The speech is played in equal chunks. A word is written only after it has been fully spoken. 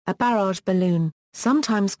A barrage balloon,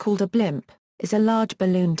 sometimes called a blimp, is a large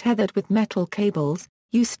balloon tethered with metal cables,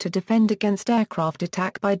 used to defend against aircraft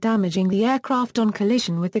attack by damaging the aircraft on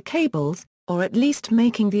collision with the cables, or at least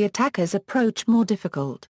making the attacker's approach more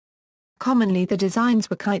difficult. Commonly the designs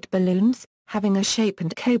were kite balloons, having a shape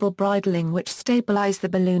and cable bridling which stabilize the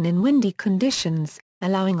balloon in windy conditions,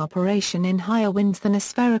 allowing operation in higher winds than a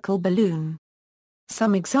spherical balloon.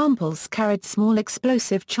 Some examples carried small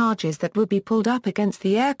explosive charges that would be pulled up against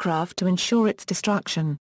the aircraft to ensure its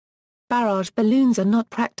destruction. Barrage balloons are not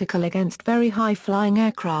practical against very high-flying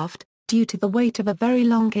aircraft, due to the weight of a very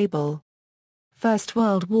long cable. First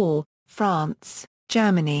World War, France,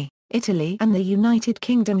 Germany, Italy and the United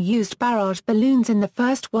Kingdom used barrage balloons in the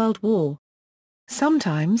First World War.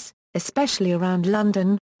 Sometimes, especially around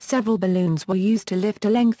London, several balloons were used to lift a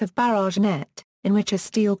length of barrage net, in which a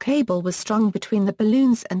steel cable was strung between the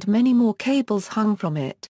balloons and many more cables hung from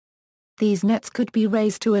it. These nets could be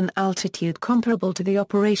raised to an altitude comparable to the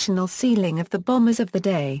operational ceiling of the bombers of the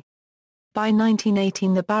day. By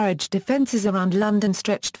 1918 the barrage defences around London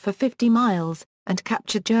stretched for 50 miles, and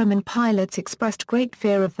captured German pilots expressed great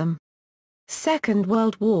fear of them. Second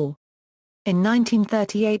World War. In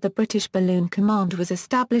 1938 the British Balloon Command was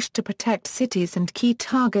established to protect cities and key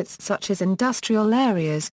targets such as industrial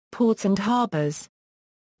areas, ports and harbours.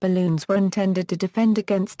 Balloons were intended to defend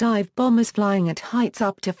against dive bombers flying at heights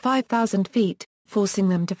up to 5,000 feet, forcing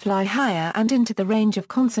them to fly higher and into the range of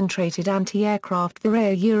concentrated anti-aircraft. The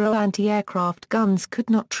rear anti-aircraft guns could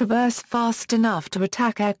not traverse fast enough to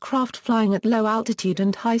attack aircraft flying at low altitude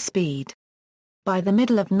and high speed. By the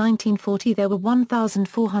middle of 1940 there were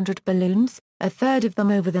 1,400 balloons, a third of them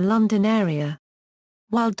over the London area.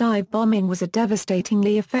 While dive bombing was a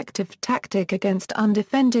devastatingly effective tactic against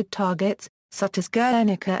undefended targets, such as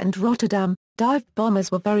Guernica and Rotterdam, dive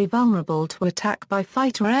bombers were very vulnerable to attack by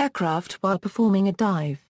fighter aircraft while performing a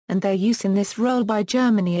dive, and their use in this role by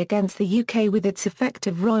Germany against the UK with its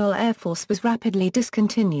effective Royal Air Force was rapidly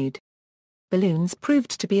discontinued. Balloons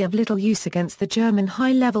proved to be of little use against the German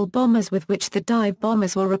high-level bombers with which the dive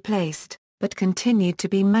bombers were replaced, but continued to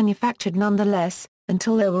be manufactured nonetheless,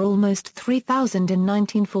 until there were almost 3,000 in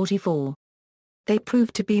 1944. They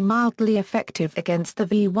proved to be mildly effective against the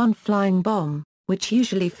V-1 flying bomb, which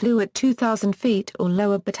usually flew at 2,000 feet or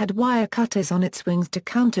lower but had wire cutters on its wings to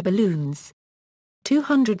counter balloons.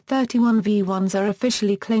 231 V-1s are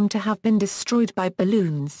officially claimed to have been destroyed by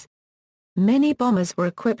balloons. Many bombers were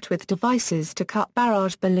equipped with devices to cut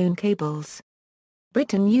barrage balloon cables.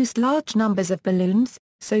 Britain used large numbers of balloons,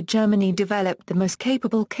 so Germany developed the most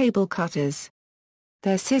capable cable cutters.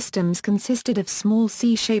 Their systems consisted of small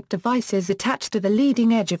C-shaped devices attached to the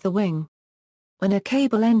leading edge of the wing. When a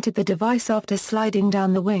cable entered the device after sliding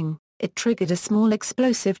down the wing, it triggered a small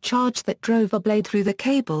explosive charge that drove a blade through the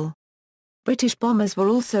cable. British bombers were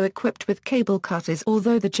also equipped with cable cutters,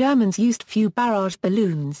 although the Germans used few barrage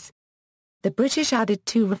balloons. The British added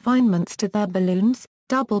two refinements to their balloons,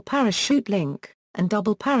 double parachute link, and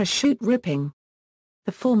double parachute ripping.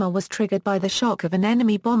 The former was triggered by the shock of an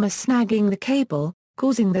enemy bomber snagging the cable,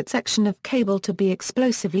 causing that section of cable to be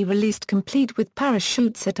explosively released complete with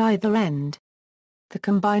parachutes at either end. The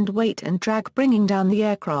combined weight and drag bringing down the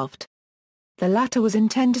aircraft. The latter was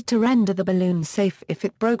intended to render the balloon safe if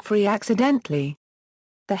it broke free accidentally.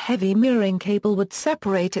 The heavy mirroring cable would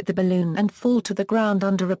separate at the balloon and fall to the ground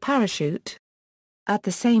under a parachute. At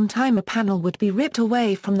the same time a panel would be ripped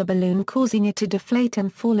away from the balloon, causing it to deflate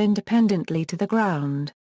and fall independently to the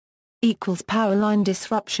ground. Power line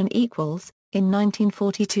disruption. In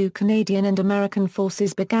 1942 Canadian and American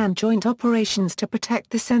forces began joint operations to protect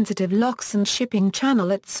the sensitive locks and shipping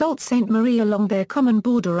channel at Sault Ste. Marie along their common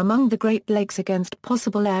border among the Great Lakes against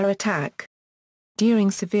possible air attack.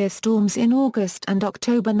 During severe storms in August and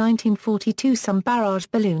October 1942 some barrage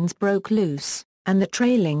balloons broke loose, and the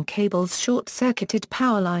trailing cables short-circuited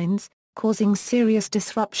power lines, causing serious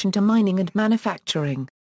disruption to mining and manufacturing.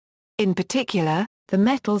 In particular, the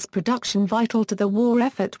metals production vital to the war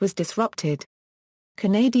effort was disrupted.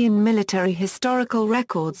 Canadian military historical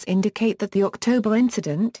records indicate that the October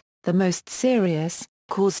incident, the most serious,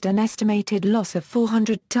 caused an estimated loss of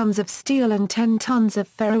 400 tons of steel and 10 tons of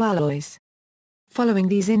ferroalloys. Following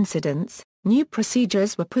these incidents, new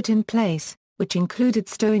procedures were put in place, which included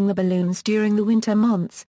stowing the balloons during the winter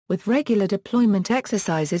months, with regular deployment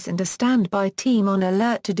exercises and a standby team on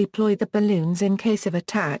alert to deploy the balloons in case of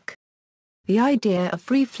attack. The idea of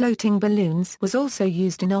free-floating balloons was also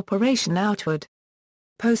used in Operation Outward.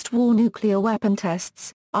 Post-war nuclear weapon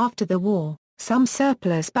tests. After the war, some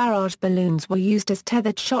surplus barrage balloons were used as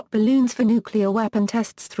tethered shot balloons for nuclear weapon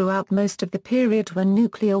tests throughout most of the period when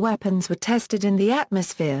nuclear weapons were tested in the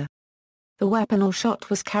atmosphere. The weapon or shot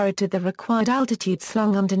was carried to the required altitude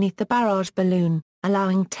slung underneath the barrage balloon,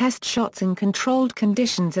 allowing test shots in controlled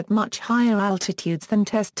conditions at much higher altitudes than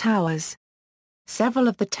test towers. Several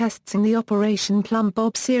of the tests in the Operation Plum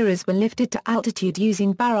Bob series were lifted to altitude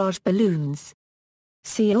using barrage balloons.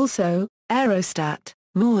 See also, aerostat,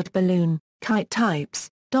 moored balloon, kite types,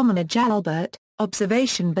 Domina Jalbert,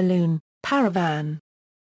 observation balloon, paravan.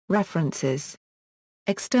 References.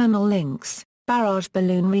 External links, Barrage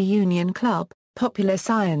Balloon Reunion Club, Popular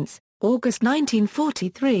Science, August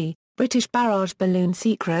 1943, British Barrage Balloon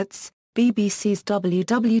Secrets, BBC's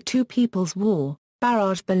WW2 People's War,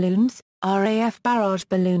 Barrage Balloons, RAF Barrage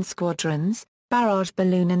Balloon Squadrons, Barrage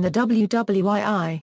Balloon in the WWII.